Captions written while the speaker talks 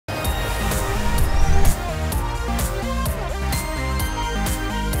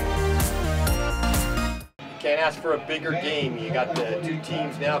Can't ask for a bigger game. You got the two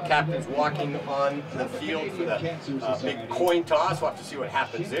teams now, captains walking on the field for the big coin toss. We'll have to see what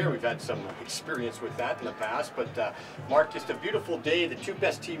happens there. We've had some experience with that in the past. But Mark, just a beautiful day. The two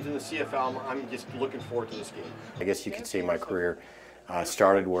best teams in the CFL. I'm just looking forward to this game. I guess you could say my career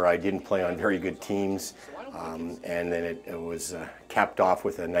started where I didn't play on very good teams, and then it was capped off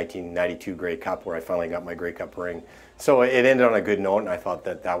with a 1992 Grey Cup where I finally got my Grey Cup ring. So it ended on a good note, and I thought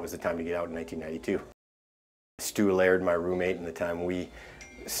that that was the time to get out in 1992. Stu Laird, my roommate, and the time we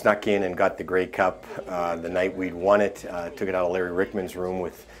snuck in and got the Grey Cup the night we'd won it, took it out of Larry Rickman's room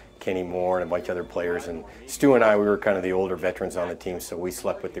with Kenny Moore and a bunch of other players, and Stu and I, we were kind of the older veterans on the team, so we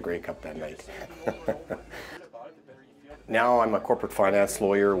slept with the Grey Cup that night. Now I'm a corporate finance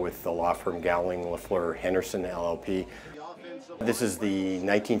lawyer with the law firm Gowling, ex-cfl'r, Henderson, LLP. This is the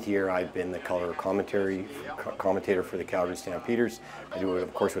 19th year I've been the color commentator for the Calgary Stampeders. I do it,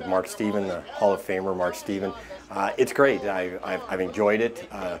 of course, with Mark Stephen, the Hall of Famer Mark Stephen. It's great. I've enjoyed it.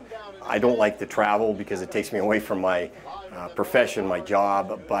 I don't like the travel because it takes me away from my profession, my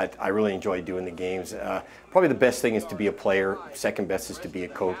job, but I really enjoy doing the games. Probably the best thing is to be a player, second best is to be a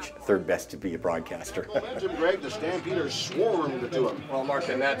coach, third best to be a broadcaster. Jim Gregg, the Stampeders swarmed to him. Well, Mark,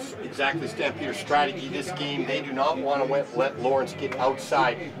 and that's exactly Stampeder's strategy this game. They do not want to let Lawrence get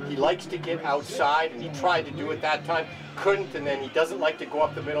outside. He likes to get outside, and he tried to do it that time, couldn't, and then he doesn't like to go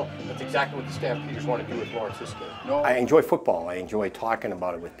up the middle. That's exactly what the Stampeders want to do with Lawrence this game. I enjoy football. I enjoy talking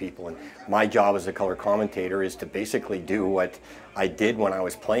about it with people, and my job as a color commentator is to basically do what I did when I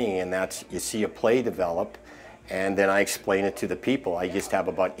was playing, and that's you see a play develop, and then I explain it to the people. I just have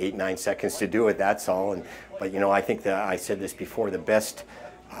about 8-9 seconds to do it, that's all. But you know, I think that I said this before, the best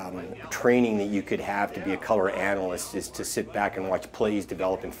training that you could have to be a color analyst is to sit back and watch plays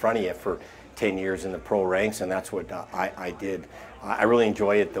develop in front of you for 10 years in the pro ranks, and that's what I did. I really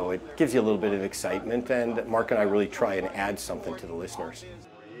enjoy it, though. It gives you a little bit of excitement, and Mark and I really try and add something to the listeners.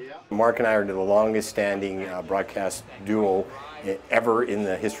 Mark and I are the longest standing broadcast duo ever in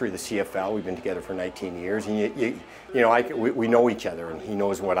the history of the CFL. We've been together for 19 years, and you know, we know each other, and he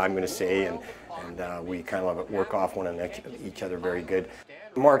knows what I'm going to say, and we kind of work off one of each other very good.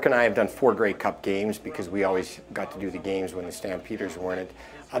 Mark and I have done 4 Grey Cup games because we always got to do the games when the Stampeders were in it.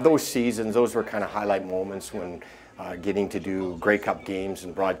 Those seasons, those were kind of highlight moments when getting to do Grey Cup games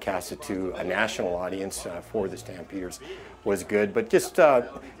and broadcast it to a national audience for the Stampeders was good. But just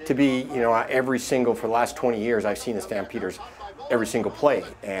to be, you know, for the last 20 years, I've seen the Stampeders every single play,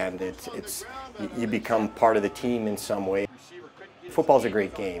 and you become part of the team in some way. Football's a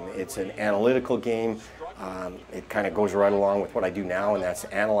great game. It's an analytical game. It kind of goes right along with what I do now, and that's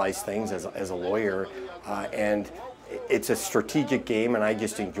analyze things as a lawyer. And it's a strategic game, and I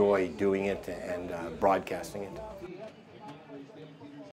just enjoy doing it and broadcasting it.